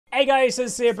Hey guys,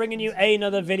 it's here bringing you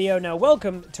another video. Now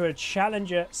welcome to a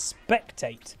Challenger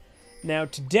Spectate. Now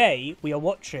today we are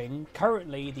watching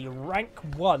currently the rank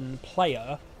 1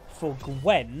 player for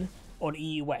Gwen on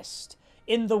EU West.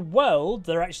 In the world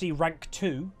they're actually rank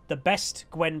 2. The best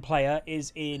Gwen player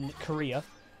is in Korea.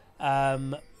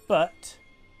 But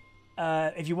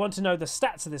if you want to know the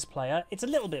stats of this player, it's a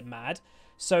little bit mad.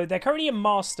 So they're currently a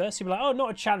master, so you're like, oh,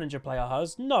 not a challenger player,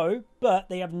 Huz. No, but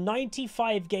they have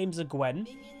 95 games of Gwen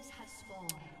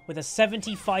with a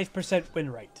 75%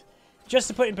 win rate. Just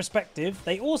to put in perspective,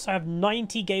 they also have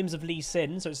 90 games of Lee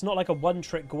Sin, so it's not like a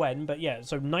one-trick Gwen, but yeah,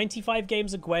 so 95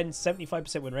 games of Gwen,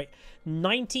 75% win rate.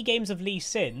 90 games of Lee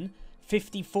Sin,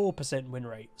 54% win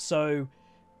rate. So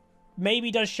maybe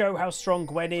does show how strong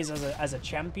Gwen is as a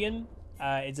champion.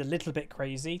 It's a little bit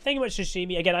crazy. Thank you much,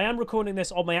 Shishimi. Again, I am recording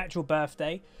this on my actual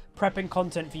birthday, prepping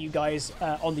content for you guys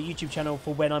on the YouTube channel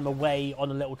for when I'm away on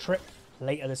a little trip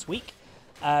later this week.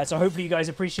 So hopefully you guys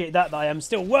appreciate that I am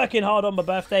still working hard on my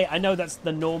birthday. I know that's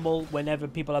the normal whenever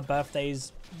people have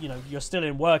birthdays. You know, you're still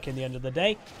in work in the end of the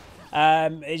day.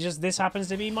 It's just this happens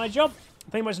to be my job.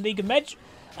 Pretty much League of Mej.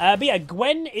 But yeah,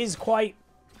 Gwen is quite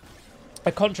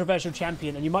a controversial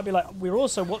champion, and you might be like, we're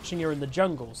also watching her in the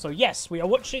jungle. So yes, we are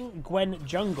watching Gwen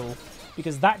jungle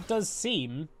because that does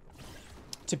seem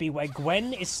to be where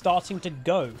Gwen is starting to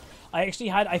go. I actually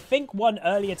had, I think, one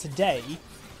earlier today,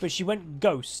 but she went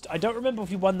Ghost. I don't remember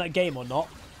if we won that game or not.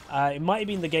 It might have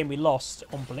been the game we lost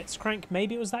on Blitzcrank.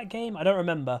 Maybe it was that game. I don't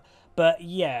remember. But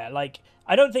yeah, like,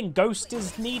 I don't think Ghost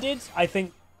is needed. I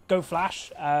think go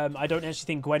Flash. I don't actually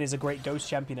think Gwen is a great Ghost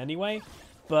champion anyway.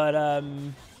 But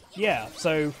yeah,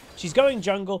 so she's going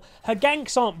jungle. Her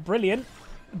ganks aren't brilliant,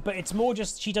 but it's more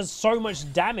just she does so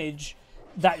much damage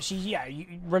that she, yeah,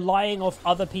 relying off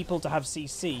other people to have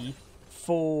CC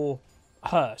for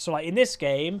her. So like in this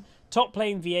game, top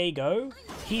lane Viego,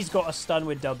 he's got a stun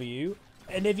with W.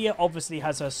 Anivia obviously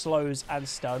has her slows and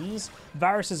stuns.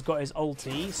 Varus has got his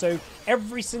ulti. So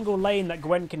every single lane that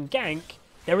Gwen can gank,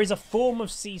 there is a form of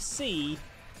CC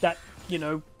that, you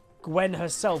know, Gwen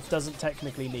herself doesn't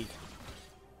technically need.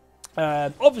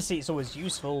 Obviously, it's always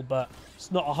useful, but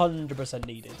it's not 100%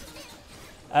 needed.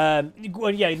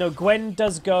 Well, yeah, no, Gwen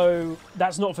does go...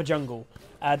 That's not for jungle.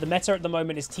 The meta at the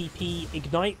moment is TP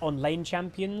Ignite on lane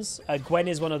champions. Gwen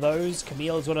is one of those.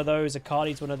 Camille is one of those.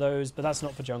 Akali's one of those, but that's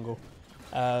not for jungle.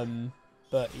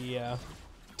 But yeah.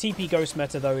 TP Ghost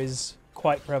meta, though, is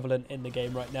quite prevalent in the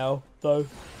game right now, though.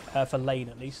 For lane,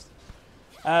 at least.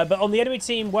 But on the enemy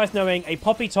team, worth knowing, a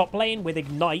Poppy top lane with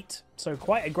Ignite. So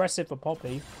quite aggressive for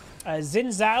Poppy. Xin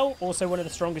Zhao, also one of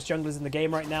the strongest junglers in the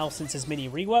game right now since his mini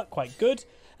rework, quite good.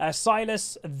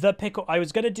 Silas, the Pickle. I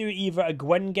was going to do either a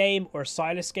Gwen game or a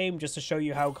Silas game just to show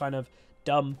you how kind of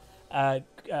dumb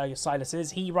Silas is.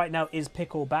 He right now is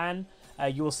Pickle ban.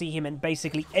 You will see him in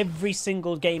basically every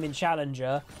single game in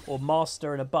Challenger or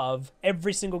Master and above.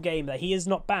 Every single game that he is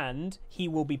not banned, he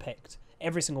will be picked.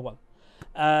 Every single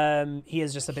one. He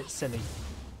is just a bit silly.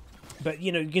 But,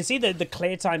 you know, you can see that the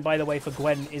clear time, by the way, for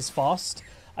Gwen is fast.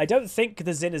 I don't think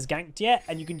the Xin is ganked yet,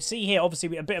 and you can see here,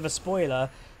 obviously, a bit of a spoiler.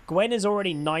 Gwen is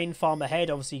already 9 farm ahead.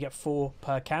 Obviously, you get 4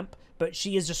 per camp, but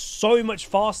she is just so much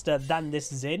faster than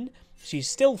this Xin. She's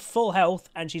still full health,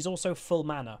 and she's also full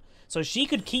mana. So she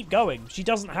could keep going. She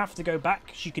doesn't have to go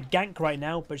back. She could gank right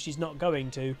now, but she's not going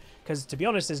to, because, to be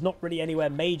honest, there's not really anywhere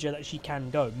major that she can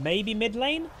go. Maybe mid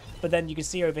lane, but then you can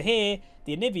see over here,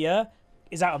 the Anivia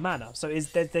is out of mana. So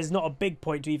there's not a big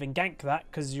point to even gank that,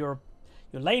 because your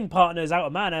lane partner is out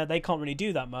of mana. They can't really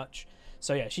do that much.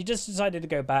 So yeah, she just decided to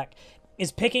go back.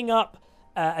 Is picking up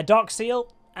a Dark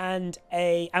Seal and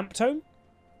a Amp Tome.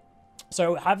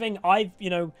 So having, you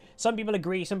know, some people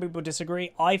agree, some people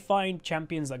disagree. I find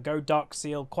champions that go Dark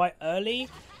Seal quite early,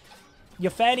 you're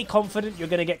fairly confident you're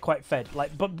going to get quite fed.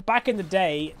 Like, but back in the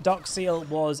day, Dark Seal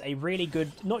was a really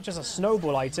good, not just a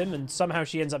snowball item, and somehow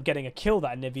she ends up getting a kill,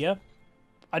 that Anivia.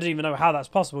 I don't even know how that's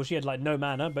possible. She had, like, no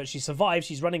mana, but she survived.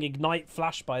 She's running Ignite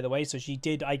Flash, by the way, so she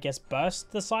did, I guess,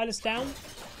 burst the Silas down.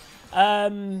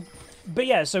 But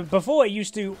yeah, so before it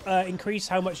used to increase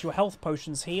how much your health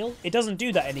potions heal. It doesn't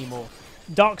do that anymore.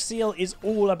 Dark Seal is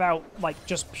all about, like,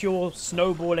 just pure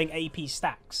snowballing AP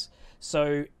stacks.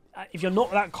 So if you're not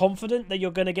that confident that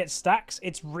you're going to get stacks,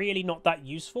 it's really not that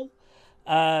useful.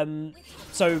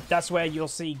 So that's where you'll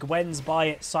see Gwen's buy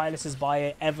it, Silas's buy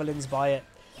it, Evelyn's buy it.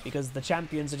 Because the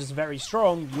champions are just very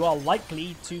strong, you are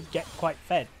likely to get quite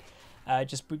fed.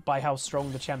 Just by how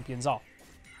strong the champions are.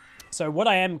 So what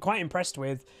I am quite impressed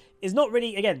with is not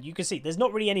really, again, you can see, there's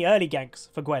not really any early ganks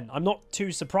for Gwen. I'm not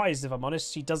too surprised, if I'm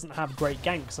honest. She doesn't have great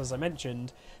ganks, as I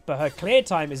mentioned. But her clear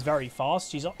time is very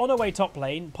fast. She's on her way top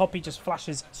lane. Poppy just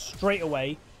flashes straight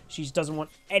away. She doesn't want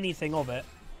anything of it.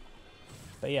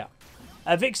 But yeah.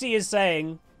 Vixie is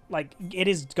saying, like, it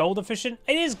is gold efficient.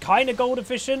 It is kind of gold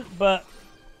efficient, but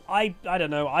I don't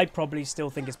know. I probably still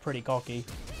think it's pretty cocky.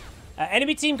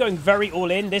 Enemy team going very all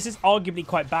in. This is arguably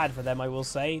quite bad for them, I will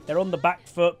say. They're on the back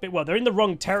foot. But, well, they're in the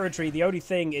wrong territory. The only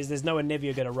thing is there's no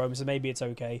Anivia going to roam, so maybe it's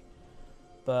okay.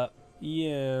 But,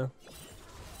 yeah.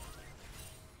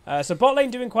 So bot lane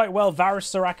doing quite well.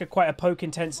 Varus, Soraka, quite a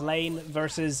poke-intense lane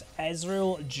versus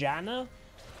Ezreal, Janna.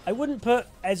 I wouldn't put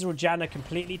Ezreal, Janna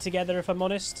completely together, if I'm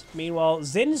honest. Meanwhile,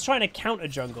 Zin's trying to counter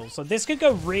jungle, so this could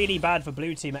go really bad for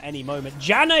blue team at any moment.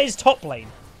 Janna is top lane.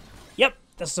 Yep,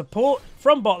 the support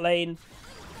from bot lane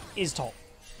is top,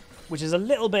 which is a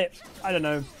little bit, I don't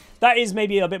know. That is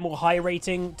maybe a bit more high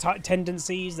rating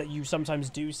tendencies that you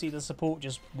sometimes do see the support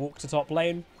just walk to top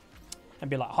lane and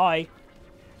be like, hi.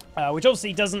 Which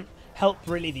obviously doesn't help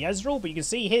really the Ezreal, but you can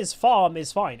see his farm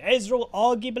is fine. Ezreal,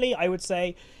 arguably, I would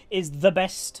say, is the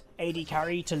best AD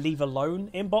carry to leave alone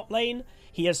in bot lane.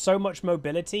 He has so much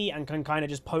mobility and can kind of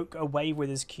just poke away with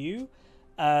his Q.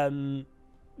 But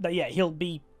yeah, he'll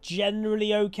be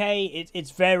generally okay.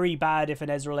 It's very bad if an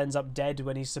Ezreal ends up dead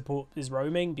when his support is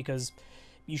roaming, because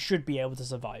you should be able to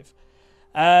survive.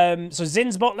 So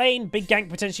Zin's bot lane, big gank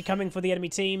potentially coming for the enemy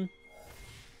team.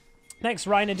 Next,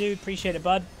 Reiner, dude. Appreciate it,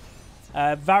 bud.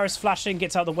 Varus flashing,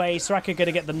 gets out of the way. Soraka going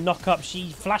to get the knock up.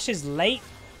 She flashes late.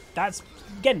 That's,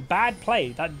 again, bad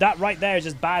play. That right there is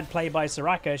just bad play by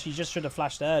Soraka. She just should have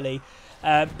flashed early.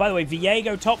 By the way,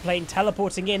 Viego top lane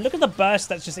teleporting in. Look at the burst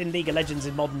that's just in League of Legends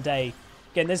in modern day.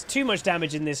 Again, there's too much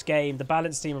damage in this game. The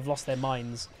balance team have lost their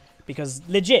minds. Because,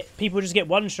 legit, people just get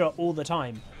one shot all the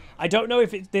time. I don't know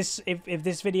if this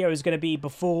video is going to be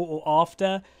before or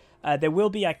after. There will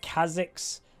be a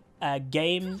Kha'Zix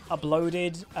game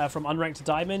uploaded from Unranked to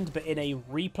Diamond, but in a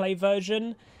replay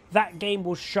version. That game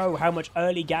will show how much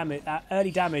early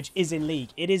damage is in League.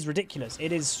 It is ridiculous.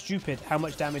 It is stupid how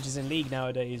much damage is in League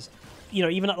nowadays. You know,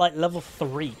 even at like level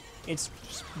 3. It's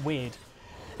just weird.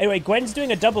 Anyway, Gwen's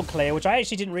doing a double clear, which I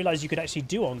actually didn't realize you could actually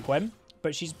do on Gwen,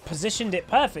 but she's positioned it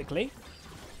perfectly.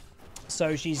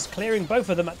 So she's clearing both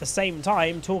of them at the same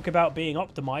time. Talk about being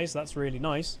optimized. That's really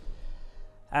nice.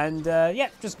 And, yeah,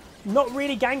 just not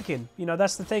really ganking. You know,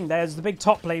 that's the thing. There's the big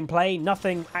top lane play.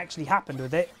 Nothing actually happened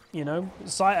with it, you know.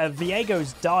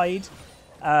 Viego's died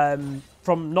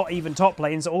from not even top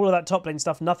lane. So all of that top lane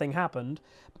stuff, nothing happened.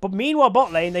 But meanwhile,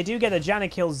 bot lane, they do get a Janna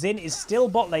kill. Zin is still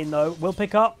bot lane, though. Will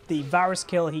pick up the Varus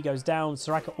kill. He goes down.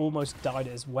 Soraka almost died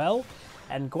as well.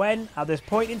 And Gwen, at this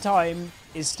point in time,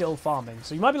 is still farming.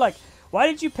 So you might be like, why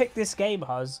did you pick this game,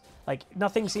 Huz? Like,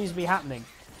 nothing seems to be happening.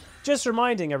 Just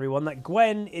reminding everyone that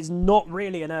Gwen is not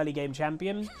really an early game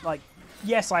champion. Like,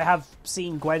 yes, I have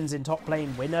seen Gwens in top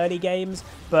lane win early games,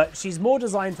 but she's more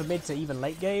designed for mid to even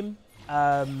late game.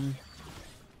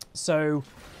 So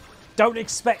don't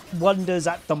expect wonders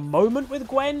at the moment with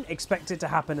Gwen. Expect it to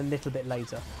happen a little bit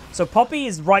later. So Poppy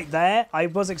is right there. I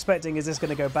was expecting, is this going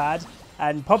to go bad?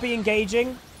 And Poppy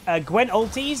engaging. Gwen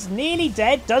ulties, nearly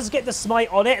dead. Does get the smite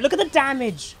on it. Look at the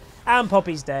damage. And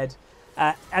Poppy's dead.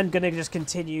 And going to just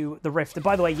continue the rift. And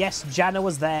by the way, yes, Janna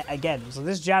was there again. So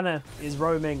this Janna is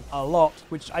roaming a lot,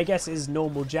 which I guess is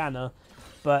normal Janna.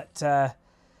 But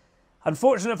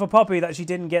unfortunate for Poppy that she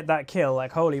didn't get that kill.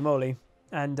 Like, holy moly.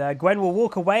 And Gwen will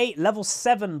walk away. Level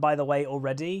 7, by the way,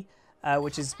 already.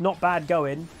 Which is not bad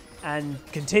going. And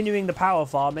continuing the power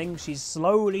farming. She's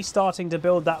slowly starting to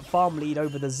build that farm lead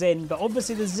over the Zin. But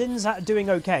obviously the Zin's doing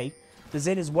okay. The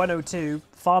Zin is 102.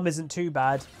 Farm isn't too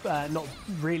bad. Not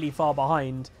really far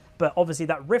behind. But obviously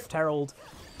that Rift Herald,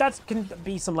 that can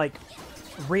be some like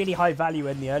really high value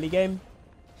in the early game.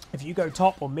 If you go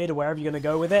top or mid or wherever you're going to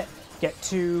go with it, get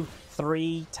 2,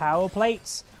 3 tower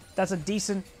plates. That's a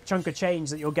decent chunk of change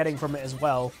that you're getting from it as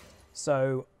well.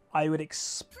 So I would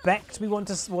expect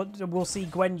we'll see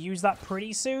Gwen use that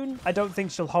pretty soon. I don't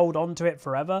think she'll hold on to it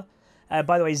forever.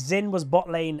 By the way, Zin was bot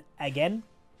lane again.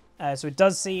 So it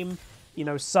does seem, you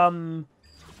know, some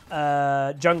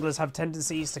junglers have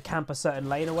tendencies to camp a certain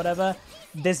lane or whatever.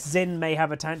 This Zin may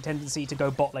have a tendency to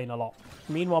go bot lane a lot.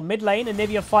 Meanwhile, mid lane,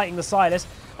 Anivia fighting the Sylas.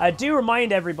 Do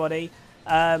remind everybody,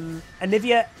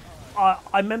 Anivia, I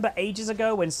remember ages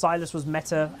ago when Sylas was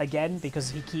meta again, because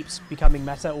he keeps becoming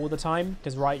meta all the time,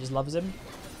 because Riot just loves him.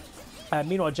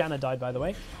 Meanwhile, Janna died, by the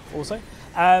way, also.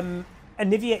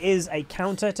 Anivia is a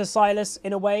counter to Sylas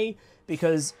in a way,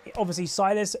 because obviously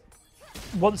Sylas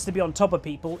wants to be on top of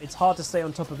people. It's hard to stay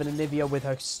on top of an Anivia with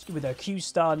her Q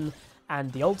stun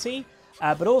and the ulti,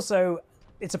 but also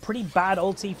it's a pretty bad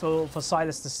ulti for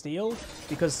Sylas to steal,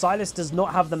 because Sylas does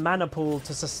not have the mana pool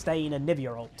to sustain a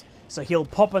Anivia ult. So he'll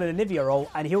pop on an Anivia ult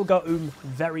and he'll go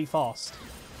very fast.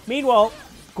 Meanwhile,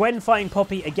 Gwen fighting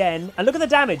Poppy again. And look at the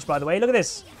damage, by the way. Look at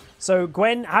this. So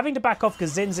Gwen having to back off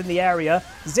because Zin's in the area.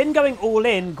 Zin going all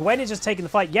in. Gwen is just taking the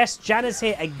fight. Yes, Janna's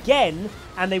here again.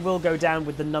 And they will go down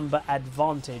with the number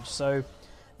advantage. So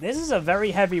this is a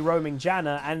very heavy roaming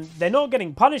Janna. And they're not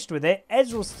getting punished with it.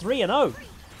 Ezreal's 3-0.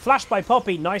 Flash by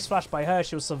Poppy. Nice flash by her.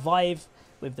 She'll survive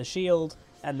with the shield.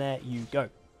 And there you go.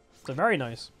 So very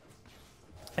nice.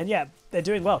 And yeah, they're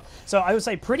doing well. So I would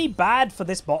say pretty bad for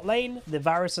this bot lane. The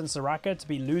Varus and Soraka to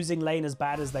be losing lane as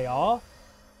bad as they are.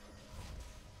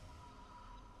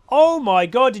 Oh my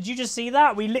god, did you just see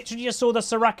that? We literally just saw the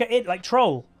Soraka like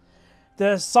troll.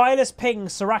 The Silas ping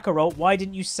Soraka ult. Why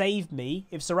didn't you save me?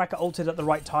 If Soraka ulted at the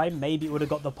right time, maybe it would have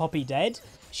got the Poppy dead.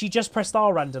 She just pressed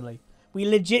R randomly. We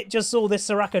legit just saw this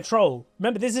Soraka troll.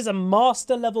 Remember, this is a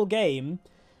master level game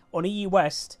on EU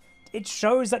West. It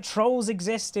shows that trolls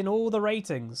exist in all the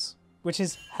ratings, which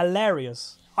is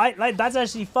hilarious. That's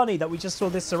actually funny that we just saw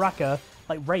this Soraka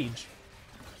like rage.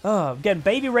 Oh, again,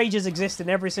 baby rages exist in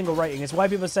every single rating. It's why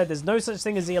people said there's no such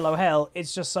thing as ELO hell.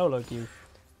 It's just solo queue.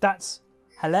 That's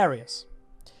hilarious.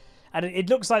 And it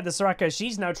looks like the Soraka,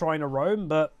 she's now trying to roam,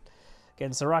 but again,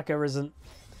 Soraka isn't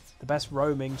the best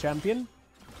roaming champion.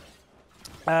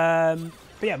 But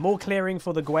yeah, more clearing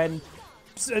for the Gwen.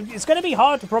 So it's going to be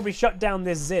hard to probably shut down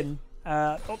this Zin.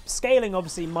 Scaling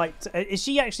obviously might... Is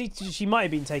she actually... She might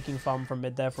have been taking farm from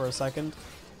mid there for a second.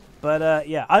 But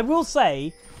yeah, I will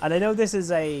say, and I know this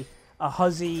is a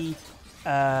huzzy,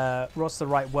 what's the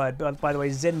right word? But by the way,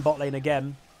 Zin bot lane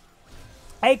again.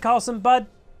 Hey, Carlson, bud.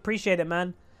 Appreciate it,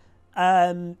 man.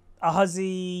 A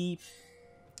huzzy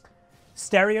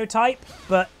stereotype,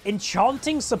 but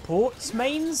enchanting supports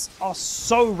mains are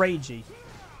so ragey.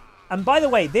 And by the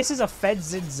way, this is a Fed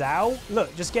Zid Zhao.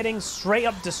 Look, just getting straight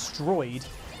up destroyed.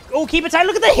 Oh, keep attack.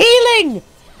 Look at the healing!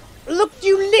 Look,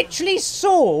 you literally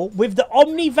saw with the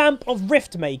Omnivamp of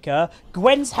Riftmaker,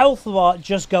 Gwen's health bar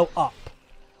just go up.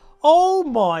 Oh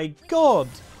my god.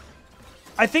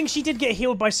 I think she did get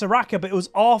healed by Soraka, but it was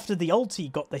after the ulti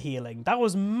got the healing. That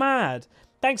was mad.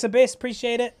 Thanks, Abyss.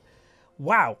 Appreciate it.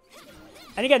 Wow.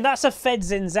 And again, that's a Fed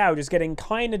Zin Zhao just getting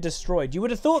kind of destroyed. You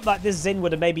would have thought that this Zin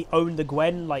would have maybe owned the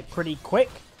Gwen like pretty quick,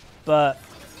 but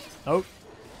nope.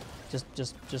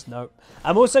 Just no.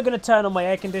 I'm also going to turn on my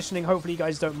air conditioning. Hopefully you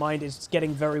guys don't mind. It's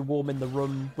getting very warm in the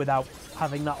room without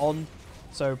having that on.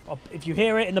 So if you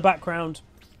hear it in the background,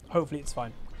 hopefully it's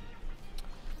fine.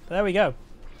 But there we go.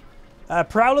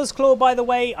 Prowler's Claw, by the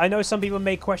way, I know some people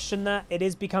may question that. It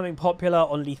is becoming popular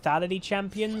on lethality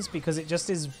champions because it just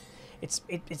is...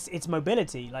 It's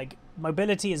mobility. Like,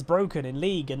 mobility is broken in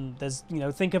League, and there's, you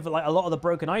know, think of like a lot of the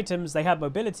broken items, they have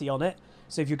mobility on it.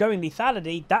 So if you're going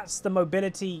lethality, that's the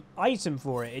mobility item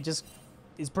for it. It just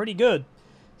is pretty good.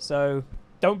 So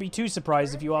don't be too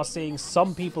surprised if you are seeing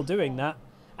some people doing that.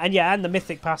 And yeah, and the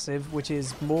mythic passive, which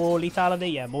is more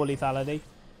lethality. Yeah, more lethality.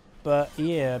 But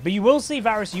yeah, but you will see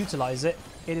Varus utilize it.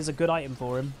 It is a good item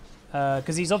for him.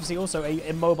 Because he's obviously also a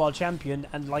immobile champion,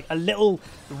 and like a little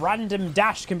random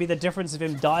dash can be the difference of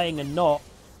him dying and not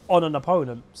on an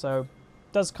opponent. So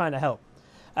does kind of help.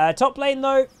 Top lane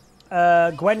though,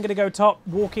 Gwen going to go top,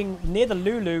 walking near the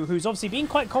Lulu, who's obviously been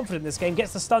quite confident in this game.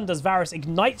 Gets the stun, does Varus,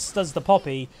 ignites, does the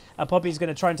Poppy. Poppy's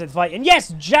going to try and take the fight. And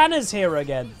yes, Janna's here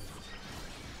again.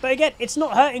 But again, it's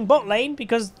not hurting bot lane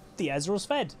because the Ezreal's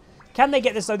fed. Can they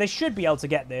get this though? They should be able to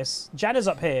get this. Janna's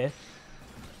up here.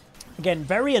 Again,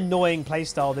 very annoying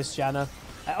playstyle, this Janna.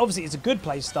 Obviously, it's a good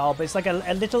playstyle, but it's like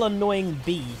a little annoying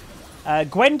bee.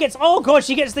 Gwen gets... Oh, God,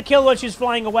 she gets the kill when she's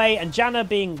flying away. And Janna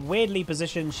being weirdly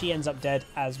positioned, she ends up dead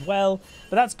as well.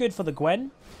 But that's good for the Gwen.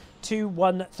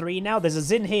 2-1-3 now. There's a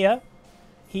Zin here.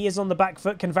 He is on the back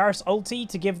foot. Can Varus ulti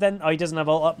to give them... Oh, he doesn't have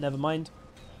ult up. Never mind.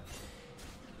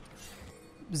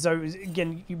 So,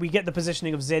 again, we get the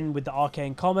positioning of Zin with the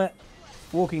Arcane Comet.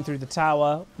 Walking through the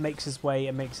tower. Makes his way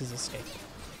and makes his escape.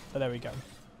 But there we go.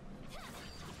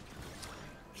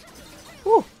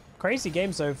 Whew, crazy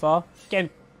game so far. Again,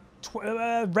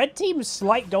 red team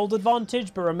slight gold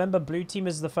advantage, but remember blue team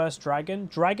is the first dragon.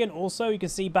 Dragon also, you can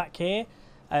see back here,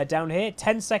 down here,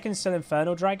 10 seconds till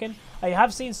Infernal Dragon. I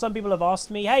have seen some people have asked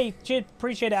me, hey,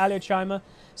 appreciate it, Alio Chimer.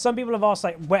 Some people have asked,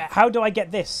 like, how do I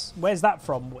get this? Where's that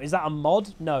from? Is that a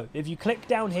mod? No. If you click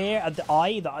down here at the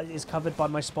eye that is covered by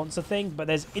my sponsor thing, but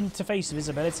there's interface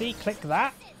visibility, click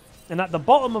that. And at the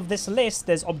bottom of this list,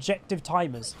 there's objective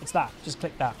timers. It's that. Just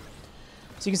click that.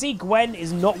 So you can see Gwen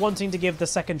is not wanting to give the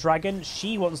second dragon.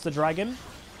 She wants the dragon.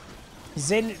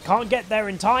 Zin can't get there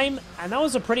in time. And that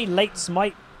was a pretty late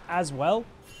smite as well.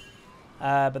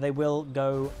 But they will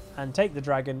go and take the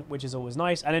dragon, which is always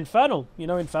nice. And Infernal, you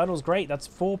know, Infernal's great. That's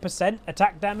 4%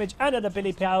 attack damage and an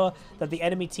ability power that the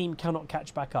enemy team cannot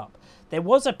catch back up. There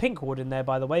was a pink ward in there,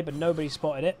 by the way, but nobody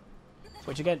spotted it.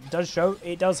 Which, again, does show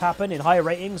it does happen. In higher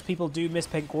ratings, people do miss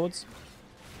pink wards.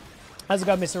 How's it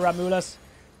going, Mr. Ramulas?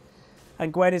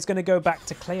 And Gwen is going to go back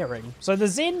to clearing. So the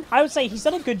Xin, I would say he's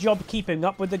done a good job keeping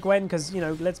up with the Gwen because, you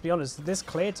know, let's be honest, this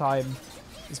clear time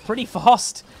is pretty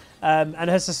fast. And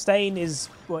her sustain is,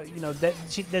 well, you know,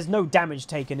 there's no damage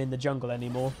taken in the jungle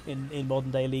anymore in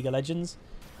modern day League of Legends.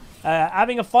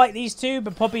 Having a fight, these two,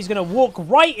 but Poppy's going to walk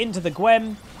right into the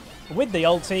Gwen with the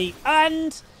ulti.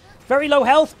 And very low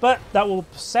health, but that will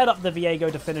set up the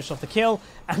Viego to finish off the kill.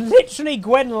 And literally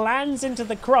Gwen lands into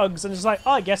the Krugs and is like,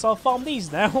 oh, I guess I'll farm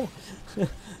these now.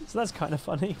 So that's kind of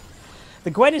funny.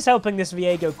 The Gwen is helping this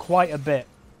Viego quite a bit.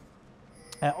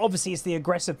 Obviously, it's the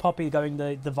aggressive Poppy going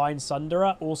the Divine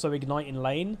Sunderer, also Ignite in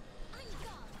lane.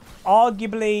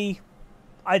 Arguably,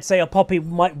 I'd say a Poppy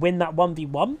might win that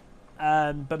 1v1,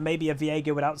 but maybe a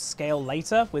Viego would outscale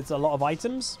later with a lot of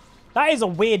items. That is a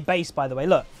weird base, by the way.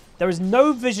 Look, there is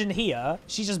no vision here.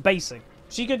 She's just basing.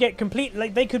 She could get complete...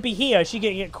 Like, they could be here. She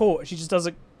could get caught. She just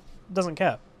doesn't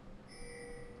care.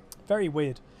 Very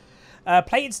weird.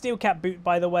 Plated Steel Cap boot,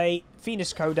 by the way.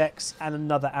 Phoenix Codex and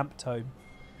another Amp Tome.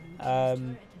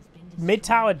 Mid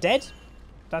tower dead.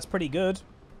 That's pretty good.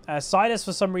 Silas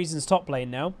for some reason is top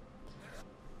lane now.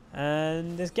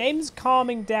 And this game's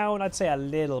calming down, I'd say, a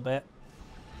little bit.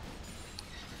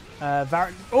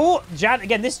 Jan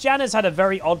again. This Janna's had a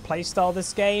very odd playstyle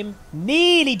this game.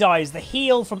 Nearly dies. The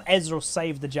heal from Ezreal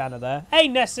saved the Janna there. Hey,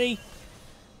 Nessie.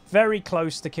 Very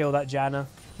close to kill that Janna.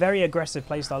 Very aggressive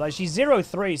playstyle. Like, she's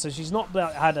 0-3, so she's not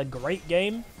had a great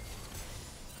game.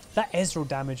 That Ezreal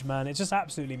damage, man. It's just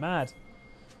absolutely mad.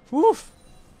 Woof.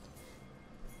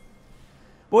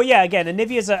 Well, yeah, again,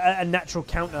 Anivia's a natural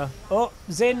counter. Oh,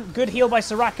 Xin, good heal by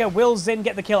Soraka. Will Xin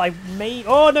get the kill?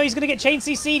 Oh, no, he's going to get chain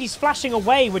CC'd. He's flashing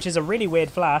away, which is a really weird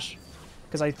flash.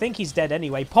 Because I think he's dead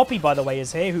anyway. Poppy, by the way,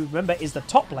 is here, who, remember, is the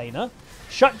top laner.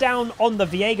 Shut down on the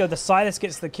Viego. The Silas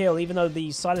gets the kill, even though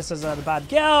the Silas has had a bad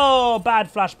game. Oh,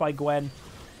 bad flash by Gwen.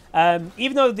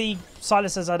 Even though the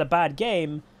Silas has had a bad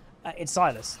game, it's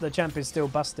Silas. The champ is still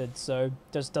busted, so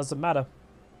just doesn't matter.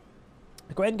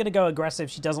 Gwen going to go aggressive.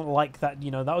 She doesn't like that,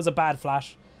 you know, that was a bad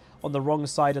flash on the wrong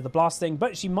side of the blasting,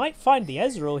 but she might find the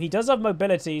Ezreal. He does have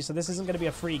mobility, so this isn't going to be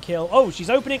a free kill. Oh, she's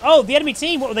opening. Oh, the enemy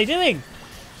team, what were they doing?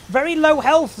 Very low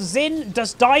health. Xin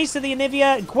just dies to the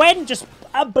Anivia. Gwen just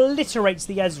obliterates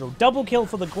the Ezreal. Double kill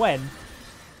for the Gwen.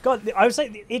 God, I would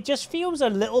say it just feels a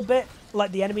little bit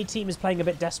like the enemy team is playing a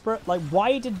bit desperate. Like,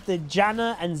 why did the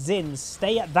Janna and Xin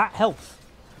stay at that health?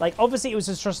 Like, obviously it was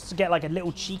just to get like a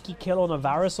little cheeky kill on a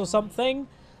Varus or something.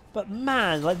 But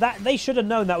man, like that, they should have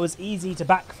known that was easy to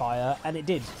backfire, and it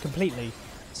did completely.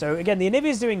 So again, the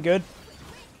Anivia's doing good.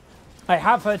 I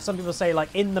have heard some people say,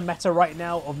 like, in the meta right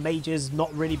now of mages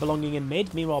not really belonging in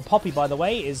mid. Meanwhile, Poppy, by the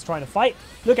way, is trying to fight.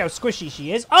 Look how squishy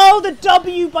she is. Oh, the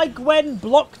W by Gwen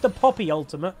blocked the Poppy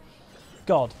ultimate.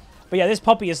 God. But yeah, this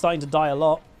Poppy is starting to die a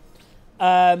lot.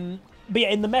 But yeah,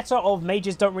 in the meta of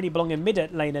mages don't really belong in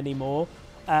mid lane anymore,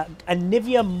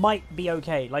 Anivia might be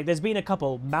okay. Like, there's been a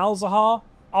couple. Malzahar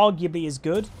arguably is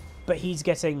good, but he's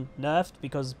getting nerfed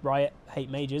because Riot hate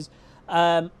mages.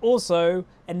 Also,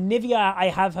 Anivia, I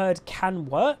have heard, can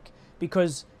work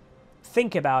because,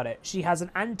 think about it, she has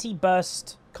an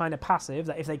anti-burst kind of passive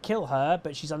that if they kill her,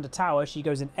 but she's under tower, she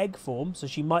goes in egg form, so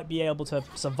she might be able to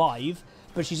survive.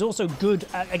 But she's also good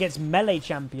against melee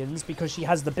champions because she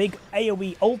has the big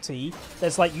AoE ulti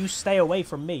that's like, you stay away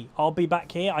from me. I'll be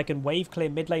back here. I can wave clear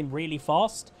mid lane really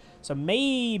fast. So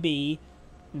maybe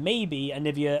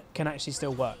Anivia can actually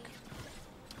still work.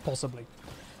 Possibly.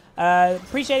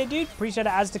 Appreciate it, dude. Appreciate it,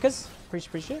 Aztecas.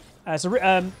 Appreciate it.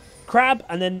 So, Crab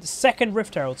and then second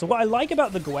Rift Herald. So what I like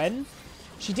about the Gwen,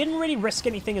 she didn't really risk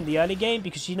anything in the early game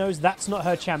because she knows that's not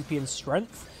her champion's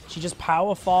strength. She just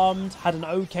power farmed, had an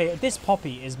okay... This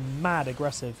Poppy is mad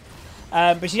aggressive.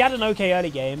 But she had an okay early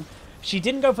game. She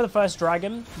didn't go for the first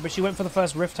dragon, but she went for the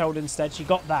first Rift Herald instead. She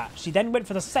got that. She then went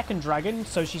for the second dragon,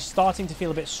 so she's starting to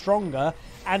feel a bit stronger.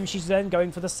 And she's then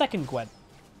going for the second Gwen.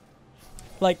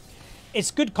 Like,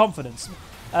 it's good confidence.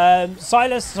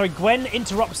 Gwen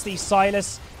interrupts the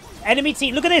Silas. Enemy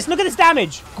team, look at this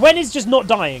damage. Gwen is just not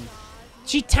dying.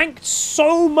 She tanked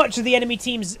so much of the enemy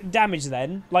team's damage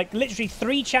then. Like, literally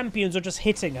 3 champions are just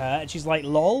hitting her. And she's like,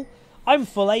 lol, I'm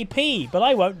full AP, but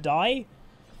I won't die.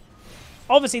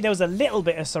 Obviously, there was a little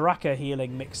bit of Soraka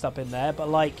healing mixed up in there. But,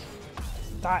 like,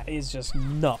 that is just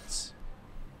nuts.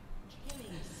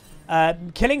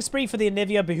 Killing spree for the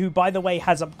Anivia, who, by the way,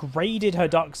 has upgraded her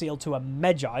Dark Seal to a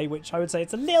Magi, which I would say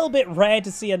it's a little bit rare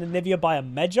to see an Anivia buy a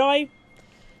Magi,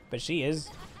 but she is.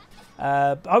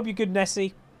 I hope you're good,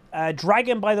 Nessie.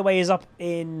 Dragon, by the way, is up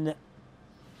in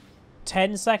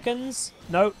 10 seconds.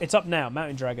 No, it's up now.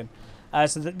 Mountain Dragon.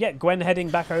 Yeah, Gwen heading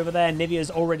back over there.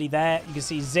 Nivea's already there. You can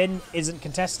see Xin isn't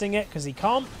contesting it because he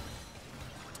can't.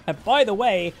 And by the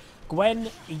way, Gwen,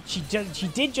 she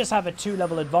did just have a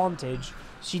 2-level advantage.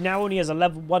 She now only has a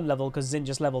level 1 level because Xin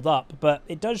just leveled up. But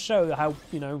it does show how,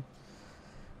 you know,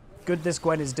 good this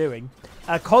Gwen is doing.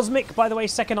 Cosmic, by the way,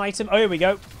 second item. Oh, here we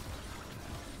go.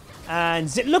 And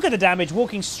Xin, look at the damage,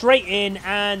 walking straight in.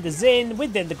 And the Xin,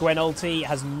 within the Gwen ulti,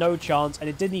 has no chance. And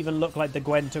it didn't even look like the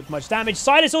Gwen took much damage.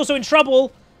 Sylas also in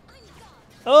trouble.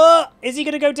 Oh, is he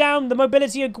going to go down? The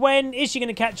mobility of Gwen, is she going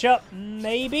to catch up?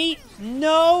 Maybe.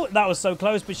 No, that was so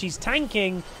close. But she's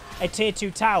tanking a tier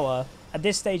 2 tower at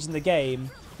this stage in the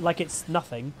game like it's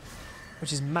nothing,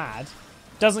 which is mad.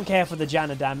 Doesn't care for the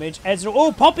Janna damage. Ezreal,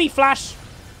 oh, Poppy Flash.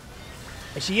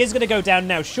 She is going to go down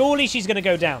now. Surely she's going to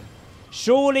go down.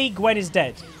 Surely Gwen is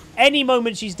dead. Any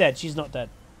moment she's dead. She's not dead.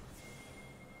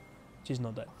 She's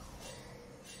not dead.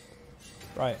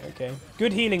 Right, okay.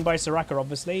 Good healing by Soraka,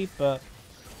 obviously, but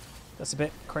that's a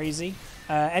bit crazy.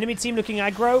 Enemy team looking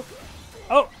aggro.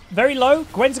 Oh, very low.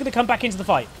 Gwen's going to come back into the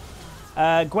fight.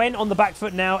 Gwen on the back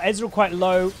foot now. Ezreal quite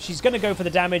low. She's going to go for the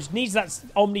damage. Needs that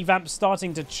Omni Vamp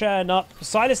starting to churn up.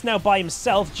 Sylas now by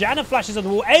himself. Janna flashes on the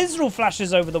wall. Ezreal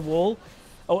flashes over the wall.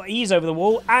 Or ease over the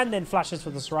wall. And then flashes for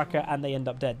the Soraka. And they end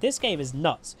up dead. This game is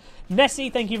nuts. Nessie,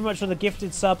 thank you very much for the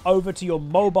gifted sub over to your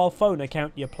mobile phone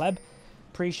account, you pleb.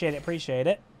 Appreciate it, appreciate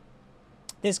it.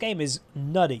 This game is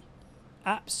nutty.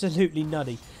 Absolutely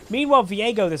nutty. Meanwhile,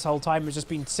 Viego this whole time has just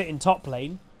been sitting top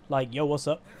lane. Like, yo, what's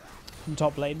up? I'm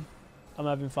top lane. I'm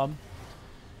having fun.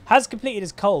 Has completed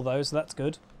his cull, though, so that's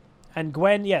good. And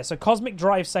Gwen, yeah, so Cosmic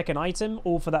Drive second item,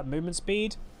 all for that movement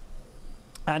speed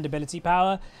and ability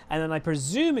power. And then I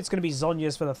presume it's going to be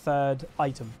Zhonya's for the third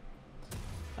item.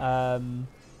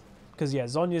 Because, yeah,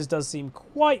 Zhonya's does seem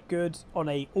quite good on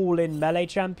a all-in melee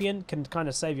champion. Can kind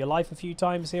of save your life a few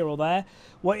times here or there.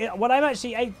 What I'm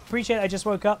actually... I appreciate I just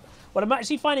woke up. What I'm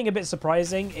actually finding a bit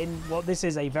surprising in what this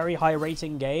is a very high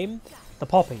rating game... The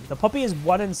Poppy. The Poppy is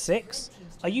 1 and 6.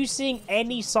 Are you seeing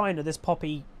any sign of this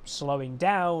Poppy slowing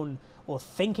down or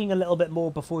thinking a little bit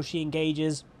more before she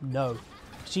engages? No.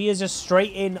 She is just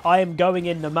straight in, I am going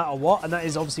in no matter what, and that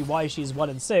is obviously why she's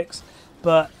 1 and 6.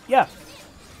 But, yeah,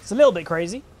 it's a little bit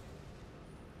crazy.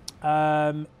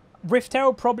 Rift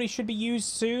Herald probably should be used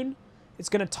soon. It's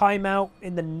going to time out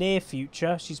in the near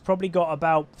future. She's probably got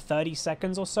about 30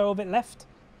 seconds or so of it left.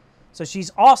 So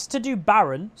she's asked to do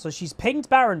Baron. So she's pinged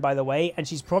Baron, by the way, and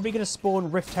she's probably going to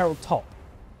spawn Rift Herald top.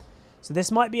 So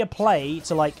this might be a play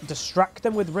to, like, distract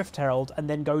them with Rift Herald and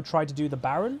then go try to do the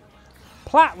Baron.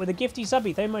 Platt with a gifty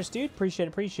subby. Thank you much, dude. Appreciate it,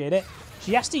 appreciate it.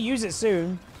 She has to use it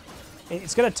soon.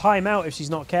 It's going to time out if she's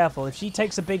not careful. If she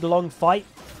takes a big, long fight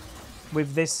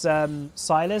with this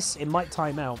Sylas, it might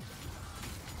time out.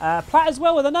 Platt as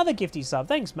well with another gifty sub.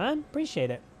 Thanks, man.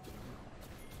 Appreciate it.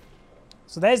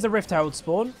 So there's the Rift Herald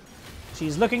spawn.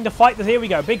 She's looking to fight. Here we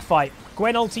go. Big fight.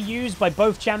 Gwen ulti used by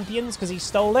both champions because he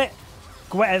stole it.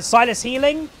 Sylas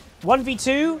healing.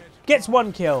 1v2. Gets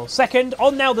 1 kill. Second.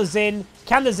 On now the Xin.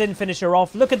 Can the Xin finish her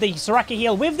off? Look at the Soraka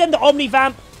heal. With them the Omni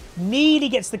Vamp. Nearly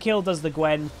gets the kill, does the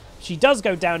Gwen. She does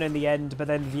go down in the end, but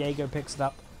then Viego picks it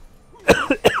up.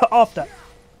 After.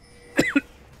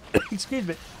 Excuse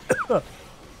me.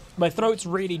 My throat's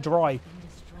really dry.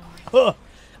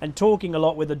 And talking a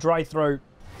lot with a dry throat.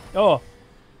 Oh.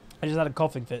 I just had a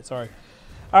coughing fit, sorry.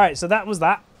 Alright, so that was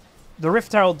that. The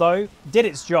Rift Herald, though, did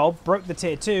its job, broke the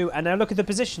tier 2, and now look at the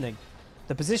positioning.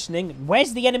 The positioning,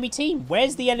 where's the enemy team?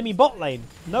 Where's the enemy bot lane?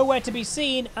 Nowhere to be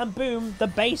seen, and boom, the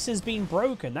base has been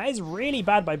broken. That is really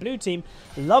bad by blue team.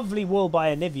 Lovely wall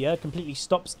by Anivia, completely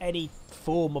stops any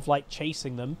form of, like,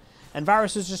 chasing them. And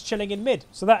Varus was just chilling in mid.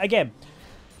 So that, again,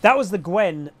 that was the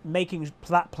Gwen making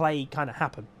that play kind of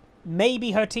happen.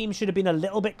 Maybe her team should have been a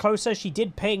little bit closer. She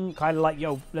did ping, kind of like,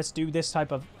 yo, let's do this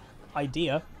type of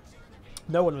idea.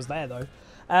 No one was there, though.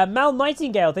 Mal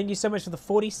Nightingale, thank you so much for the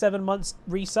 47 months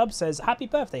resub. Says, happy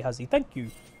birthday, Huzzy. Thank you.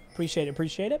 Appreciate it,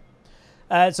 appreciate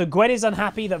it. So Gwen is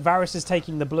unhappy that Varus is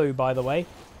taking the blue, by the way.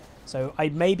 So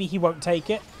maybe he won't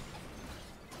take it.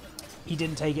 He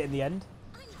didn't take it in the end.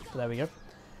 But there we go.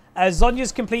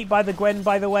 Zhonya's complete by the Gwen,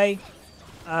 by the way.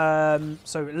 So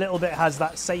a little bit has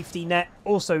that safety net.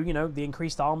 Also, you know, the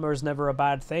increased armor is never a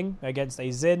bad thing against a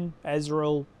Xin,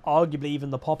 Ezreal, arguably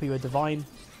even the Poppy with Divine.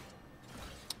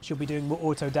 She'll be doing more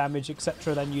auto damage,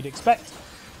 etc. than you'd expect.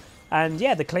 And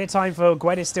yeah, the clear time for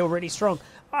Gwen is still really strong.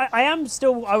 I am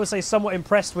still, I would say, somewhat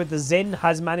impressed with the Xin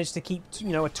has managed to keep, you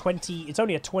know, a 20... It's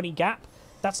only a 20 gap.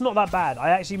 That's not that bad. I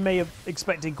actually may have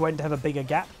expected Gwen to have a bigger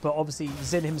gap, but obviously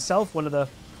Xin himself, one of the...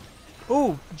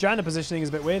 Ooh, Janna positioning is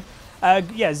a bit weird.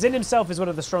 Yeah, Xin himself is one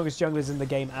of the strongest junglers in the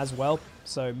game as well,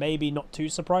 so maybe not too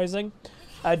surprising.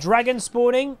 Dragon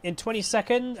spawning in 20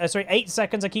 seconds. Sorry, 8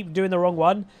 seconds. I keep doing the wrong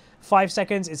one. 5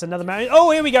 seconds. It's another mountain.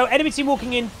 Oh, here we go. Enemy team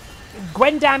walking in.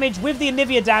 Gwen damage with the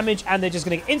Anivia damage, and they're just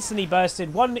going to get instantly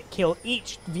bursted. 1 kill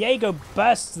each. Viego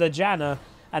bursts the Janna,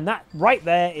 and that right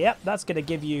there, yep, that's going to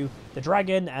give you the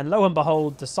dragon. And lo and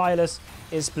behold, the Sylas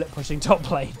is split pushing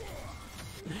top lane,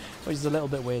 which is a little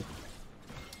bit weird.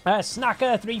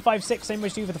 Snacker 356, same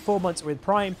wish to for the 4 months with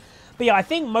Prime. But yeah, I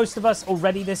think most of us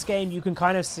already this game, you can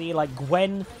kind of see like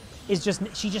Gwen is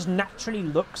she just naturally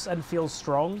looks and feels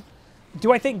strong.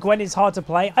 Do I think Gwen is hard to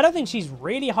play? I don't think she's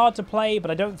really hard to play,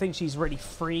 but I don't think she's really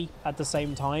free at the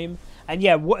same time. And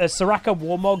yeah, Soraka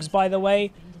Warmogs, by the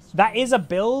way, that is a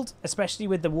build, especially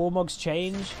with the Warmogs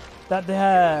change, that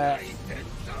the...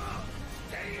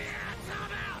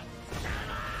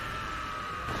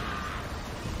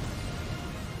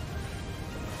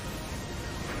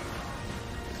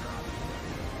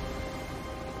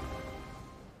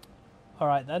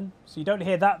 Alright then, so you don't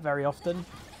hear that very often.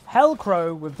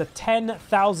 Hellcrow with the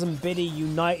 10,000 biddy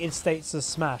United States of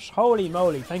Smash. Holy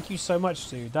moly, thank you so much,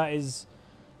 dude. That is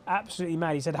absolutely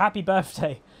mad. He said, happy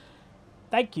birthday.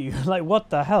 Thank you. Like, what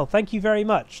the hell? Thank you very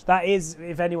much. That is,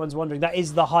 if anyone's wondering, that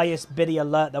is the highest biddy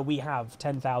alert that we have,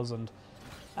 10,000.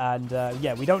 And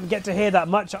yeah, we don't get to hear that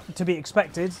much to be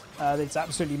expected. It's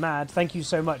absolutely mad. Thank you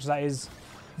so much. That is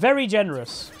very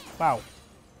generous. Wow.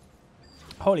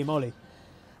 Holy moly.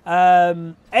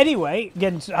 Anyway,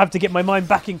 again, I have to get my mind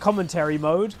back in commentary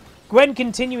mode. Gwen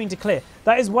continuing to clear.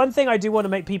 That is one thing I do want to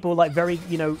make people like very,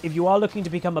 you know, if you are looking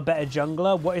to become a better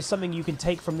jungler, what is something you can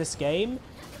take from this game?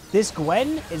 This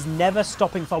Gwen is never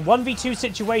stopping for 1v2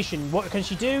 situation. What can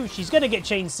she do? She's going to get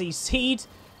chain CC'd,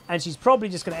 and she's probably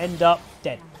just going to end up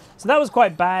dead. So that was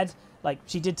quite bad. Like,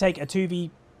 she did take a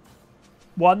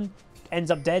 2v1,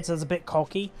 ends up dead, so that's a bit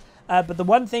cocky. But the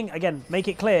one thing, again, make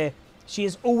it clear, she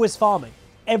is always farming.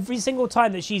 Every single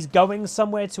time that she's going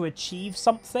somewhere to achieve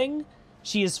something,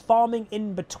 she is farming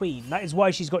in between. That is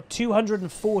why she's got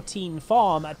 214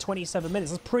 farm at 27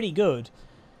 minutes. That's pretty good.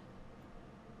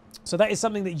 So that is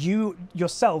something that you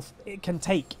yourself can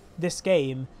take this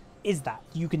game, is that.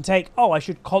 You can take, oh, I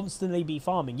should constantly be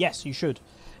farming. Yes, you should.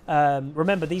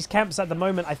 Remember, these camps at the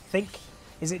moment, I think...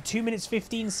 Is it 2 minutes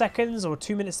 15 seconds or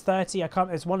 2 minutes 30? I can't.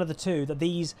 It's one of the two that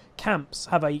these camps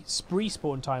have a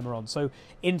respawn timer on. So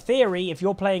in theory, if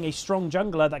you're playing a strong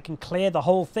jungler that can clear the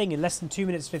whole thing in less than 2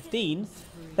 minutes 15,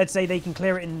 let's say they can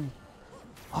clear it in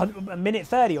a minute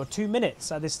 30 or 2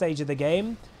 minutes at this stage of the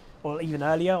game, or even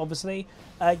earlier, obviously.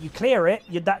 You clear it.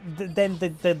 Then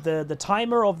the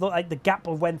timer of the gap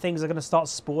of when things are going to start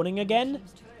spawning again.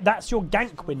 That's your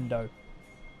gank window.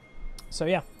 So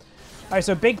yeah. Alright,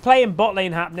 so big play in bot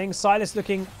lane happening. Sylas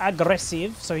looking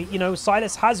aggressive. So, you know,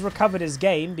 Sylas has recovered his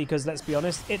game because, let's be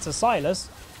honest, it's a Sylas.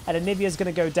 And Anivia's going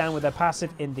to go down with her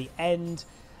passive in the end.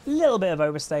 A little bit of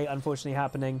overstay, unfortunately,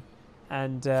 happening.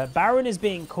 And Baron is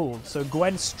being called. So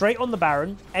Gwen straight on the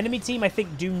Baron. Enemy team, I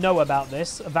think, do know about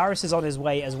this. Varus is on his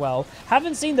way as well.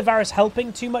 Haven't seen the Varus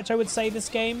helping too much, I would say, this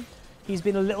game. He's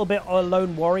been a little bit a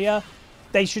lone warrior.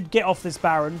 They should get off this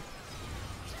Baron.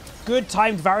 Good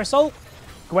timed Varus ult.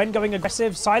 Gwen going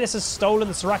aggressive. Sylas has stolen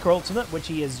the Soraka ultimate, which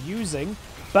he is using.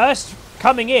 Burst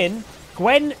coming in.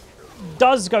 Gwen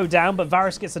does go down, but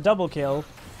Varus gets a double kill.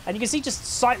 And you can see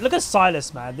just... Look at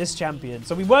Sylas, man, this champion.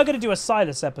 So we were going to do a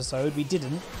Sylas episode. We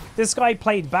didn't. This guy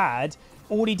played bad.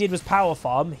 All he did was power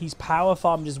farm. He's power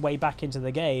farmed his way back into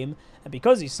the game. And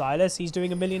because he's Sylas, he's doing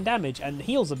 1 million damage. And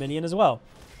heals 1 million as well.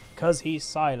 Because he's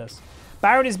Sylas.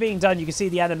 Baron is being done. You can see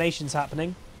the animations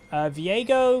happening.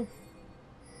 Viego...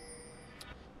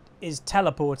 is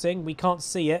teleporting. We can't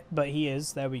see it, but he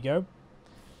is. There we go.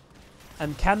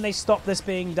 And can they stop this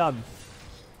being done?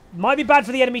 Might be bad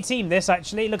for the enemy team, this,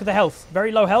 actually. Look at the health.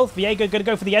 Very low health. Viego going to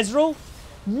go for the Ezreal.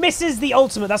 Misses the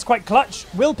ultimate. That's quite clutch.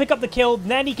 Will pick up the kill.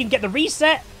 Then he can get the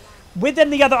reset. With then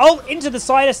the other ult into the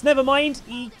Sylas. Never mind.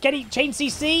 He chain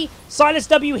CC. Sylas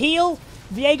W heal.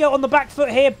 Viego on the back foot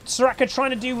here. Soraka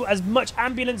trying to do as much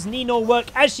ambulance Nino work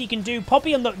as she can do.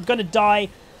 Poppy going to die.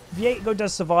 Viego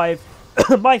does survive.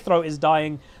 My throat is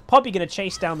dying. Poppy going to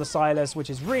chase down the Sylas, which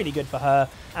is really good for her.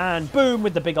 And boom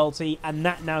with the big ulti. And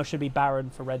that now should be Baron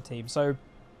for red team. So,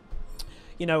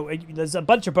 you know, there's a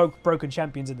bunch of broken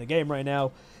champions in the game right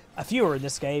now. A few are in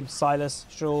this game. Sylas,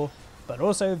 sure. But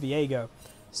also Viego.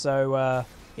 So,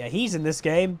 yeah, he's in this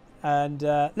game. And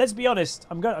let's be honest.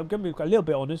 I'm going to be a little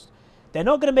bit honest. They're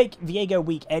not going to make Viego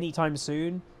weak anytime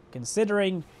soon,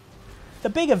 considering the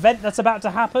big event that's about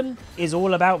to happen is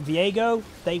all about Viego.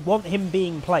 They want him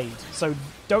being played, so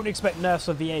don't expect nerfs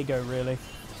for Viego, really.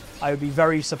 I would be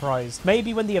very surprised.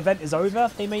 Maybe when the event is over,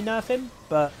 they may nerf him,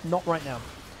 but not right now.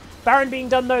 Baron being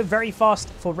done, though, very fast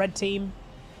for red team.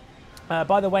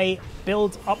 By the way,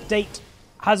 build update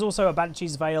has also a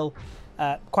Banshee's Veil.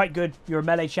 Quite good. You're a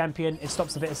melee champion. It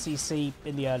stops a bit of CC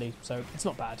in the early, so it's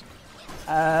not bad.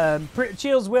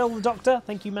 Chills Will, the Doctor.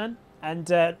 Thank you, man. And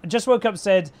just woke up,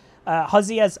 said,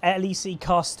 Huzzy as LEC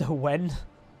caster when?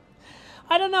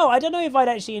 I don't know. I don't know if I'd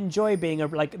actually enjoy being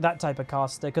like that type of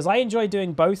caster, because I enjoy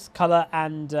doing both color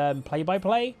and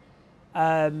play-by-play.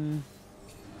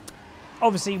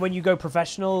 Obviously, when you go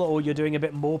professional or you're doing a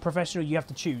bit more professional, you have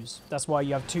to choose. That's why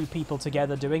you have two people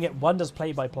together doing it. One does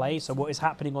play-by-play, so what is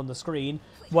happening on the screen.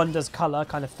 One does color,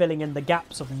 kind of filling in the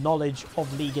gaps of knowledge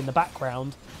of League in the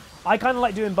background. I kind of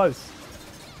like doing both.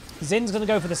 Zin's going to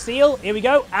go for the steal. Here we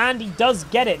go. And he does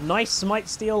get it. Nice smite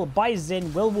steal by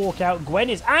Zin. Will walk out. Gwen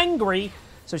is angry,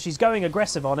 so she's going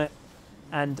aggressive on it.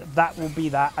 And that will be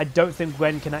that. I don't think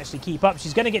Gwen can actually keep up.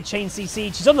 She's going to get chain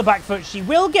CC'd. She's on the back foot. She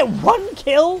will get one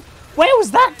kill. Where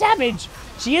was that damage?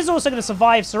 She is also going to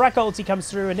survive. Soraka ulti comes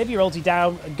through. Anivia ulti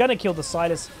down. Going to kill the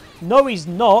Silas. No, he's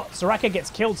not. Soraka gets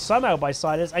killed somehow by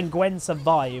Silas. And Gwen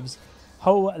survives.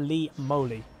 Holy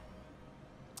moly.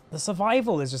 The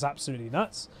survival is just absolutely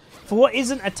nuts. For what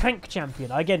isn't a tank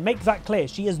champion. Again, make that clear.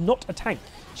 She is not a tank.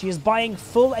 She is buying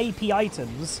full AP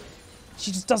items.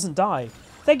 She just doesn't die.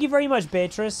 Thank you very much,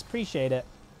 Beatrice. Appreciate it.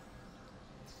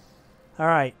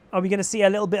 Alright, are we going to see a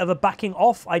little bit of a backing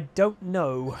off? I don't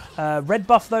know. Red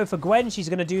buff, though, for Gwen. She's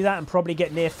going to do that and probably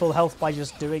get near full health by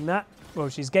just doing that. Well,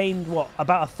 she's gained, what,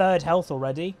 about a third health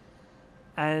already.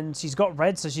 And she's got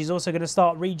red, so she's also going to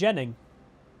start regenning.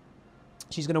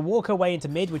 She's going to walk her way into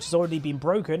mid, which has already been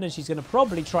broken, and she's going to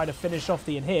probably try to finish off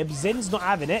the inhib. Zin's not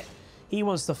having it. He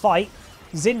wants to fight.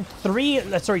 Zin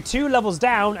 2 levels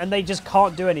down, and they just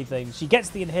can't do anything. She gets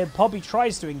the inhib. Poppy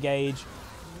tries to engage.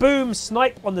 Boom,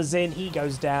 snipe on the Zin. He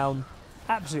goes down.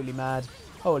 Absolutely mad.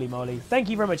 Holy moly. Thank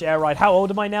you very much, Air Ride. How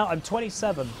old am I now? I'm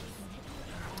 27.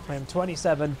 I am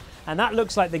 27. And that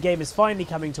looks like the game is finally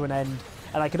coming to an end.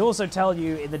 And I can also tell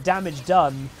you, in the damage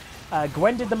done,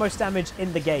 Gwen did the most damage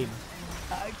in the game.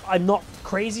 I'm not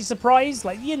crazy surprised.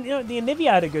 Like, you know, the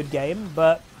Anivia had a good game,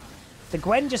 but the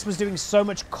Gwen just was doing so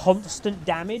much constant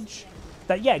damage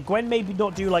that, yeah, Gwen maybe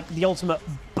not do, like, the ultimate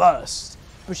burst,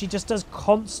 but she just does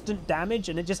constant damage,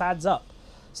 and it just adds up.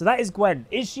 So that is Gwen.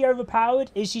 Is she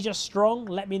overpowered? Is she just strong?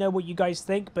 Let me know what you guys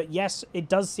think. But yes, it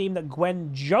does seem that Gwen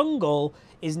jungle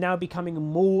is now becoming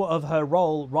more of her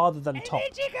role rather than top.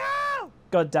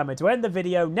 God damn it. To end the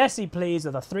video, Nessie, please,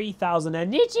 with a 3,000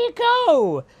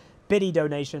 Nichiko biddy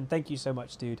donation. Thank you so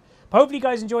much, dude. But hopefully you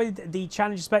guys enjoyed the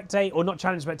Challenge Spectate, or not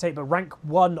Challenge Spectate, but Rank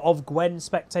 1 of Gwen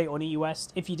Spectate on EU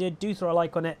West. If you did, do throw a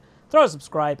like on it, throw a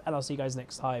subscribe, and I'll see you guys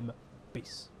next time.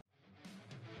 Peace.